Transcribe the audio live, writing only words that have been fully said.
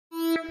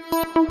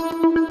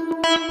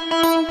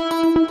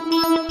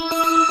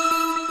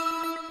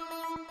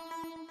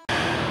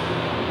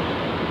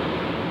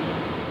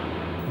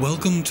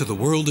Welcome to the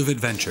world of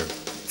adventure,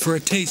 for a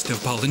taste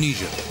of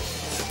Polynesia.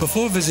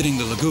 Before visiting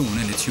the lagoon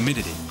and its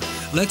humidity,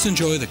 let's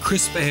enjoy the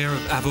crisp air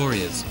of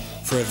Avoriaz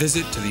for a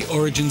visit to the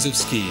origins of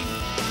skiing.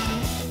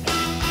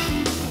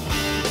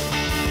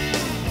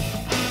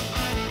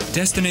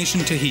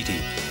 Destination Tahiti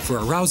for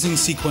a rousing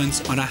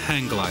sequence on a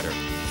hang glider.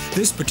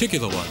 This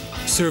particular one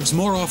serves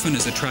more often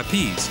as a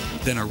trapeze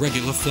than a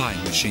regular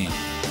flying machine.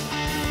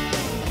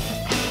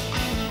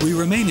 We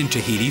remain in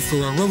Tahiti for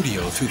a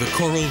rodeo through the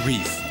coral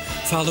reef,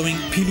 following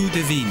Pilu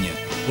de Vigne,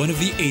 one of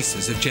the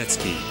aces of jet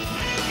ski.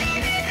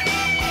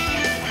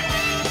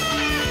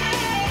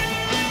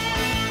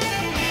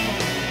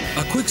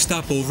 A quick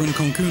stopover in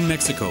Cancun,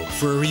 Mexico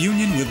for a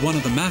reunion with one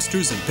of the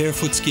masters of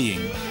barefoot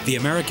skiing, the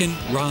American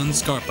Ron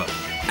Scarpa,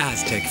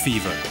 Aztec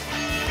Fever.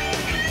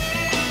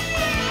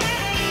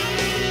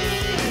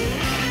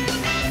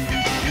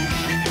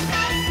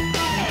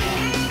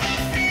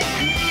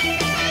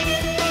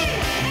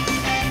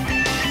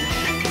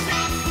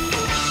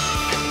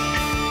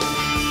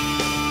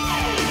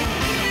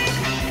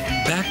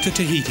 Back to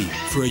Tahiti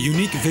for a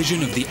unique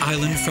vision of the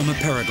island from a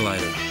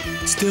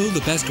paraglider. Still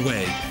the best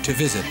way to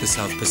visit the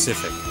South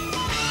Pacific.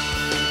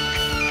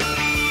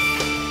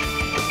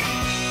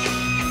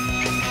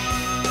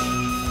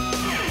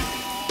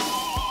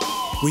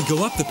 We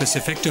go up the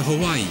Pacific to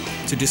Hawaii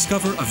to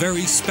discover a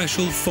very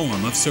special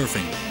form of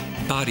surfing,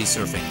 body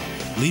surfing.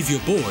 Leave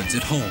your boards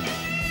at home.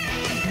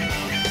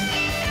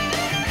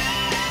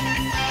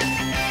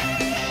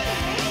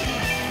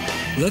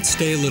 Let's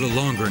stay a little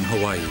longer in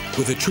Hawaii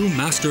with a true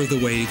master of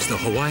the waves, the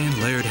Hawaiian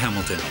Laird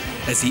Hamilton,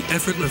 as he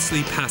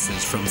effortlessly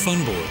passes from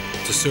funboard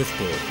to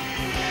surfboard.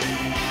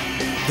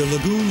 The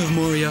lagoon of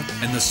Moria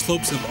and the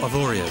slopes of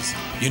Avoriaz,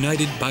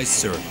 united by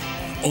surf.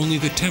 Only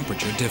the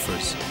temperature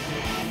differs.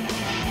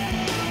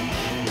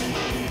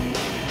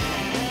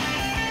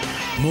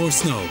 More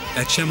snow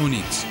at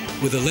Chamonix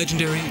with the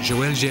legendary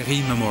Joël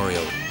Géry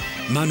Memorial.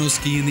 Mano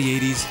ski in the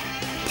 80s,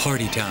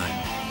 party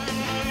time.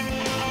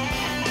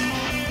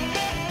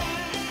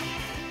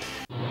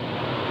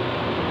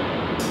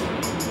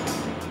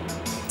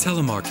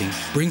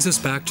 Telemarking brings us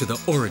back to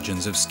the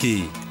origins of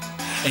ski.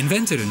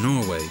 Invented in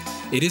Norway,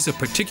 it is a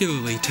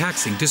particularly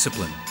taxing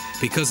discipline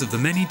because of the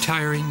many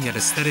tiring yet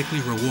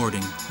aesthetically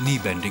rewarding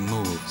knee-bending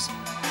moves.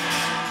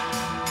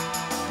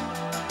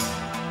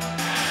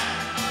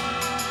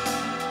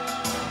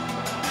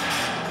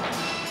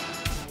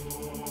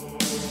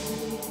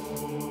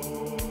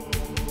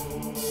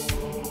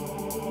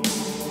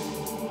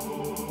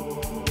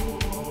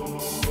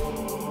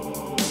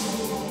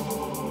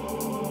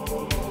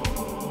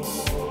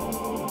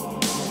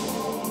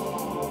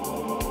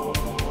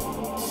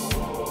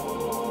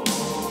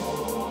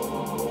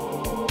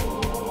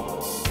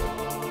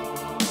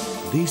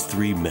 These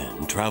three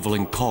men,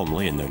 traveling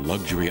calmly in their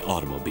luxury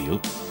automobile,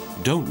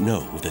 don't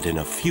know that in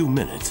a few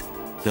minutes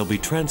they'll be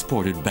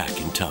transported back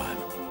in time.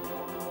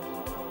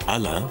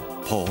 Alain,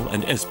 Paul,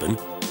 and Espen,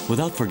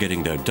 without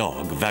forgetting their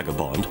dog,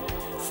 Vagabond,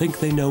 think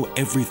they know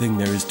everything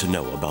there is to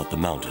know about the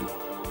mountain.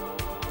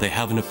 They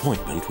have an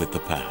appointment with the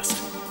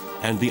past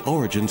and the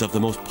origins of the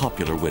most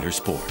popular winter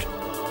sport.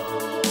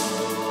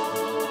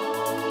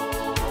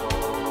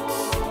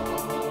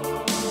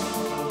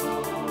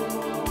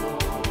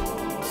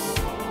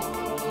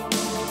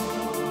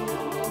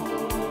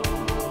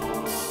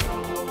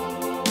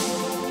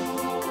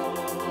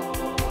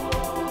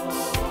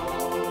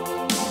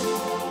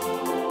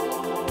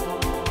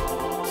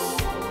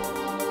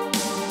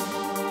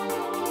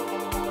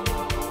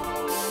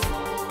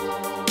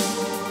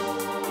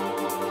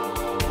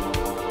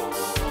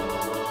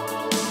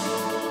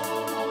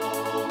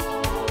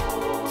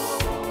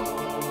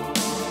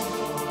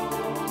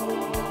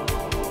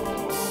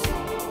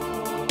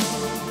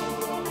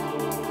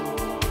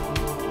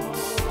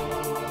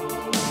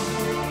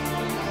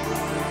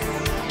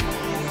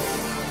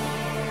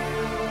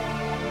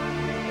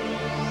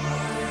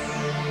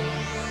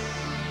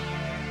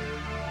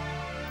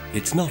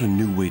 It's not a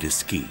new way to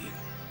ski,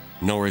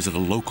 nor is it a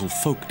local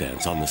folk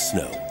dance on the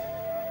snow.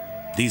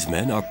 These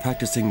men are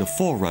practicing the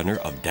forerunner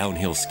of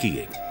downhill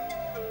skiing.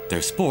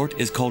 Their sport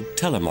is called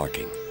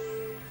telemarking.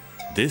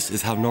 This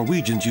is how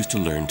Norwegians used to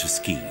learn to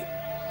ski.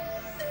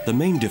 The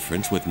main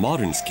difference with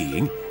modern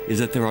skiing is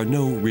that there are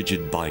no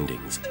rigid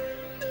bindings.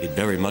 It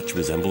very much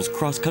resembles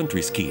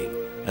cross-country skiing,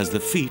 as the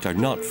feet are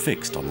not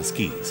fixed on the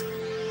skis.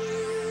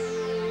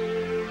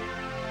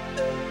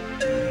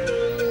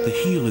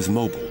 The heel is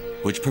mobile,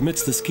 which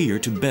permits the skier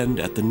to bend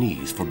at the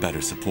knees for better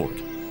support.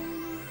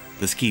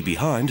 The ski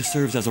behind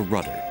serves as a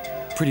rudder,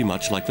 pretty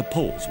much like the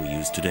poles we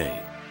use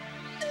today.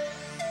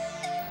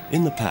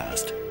 In the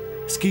past,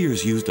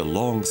 skiers used a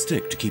long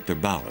stick to keep their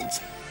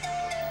balance.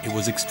 It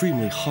was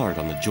extremely hard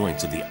on the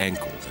joints of the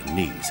ankles and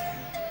knees,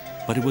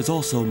 but it was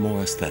also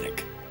more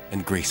aesthetic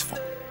and graceful.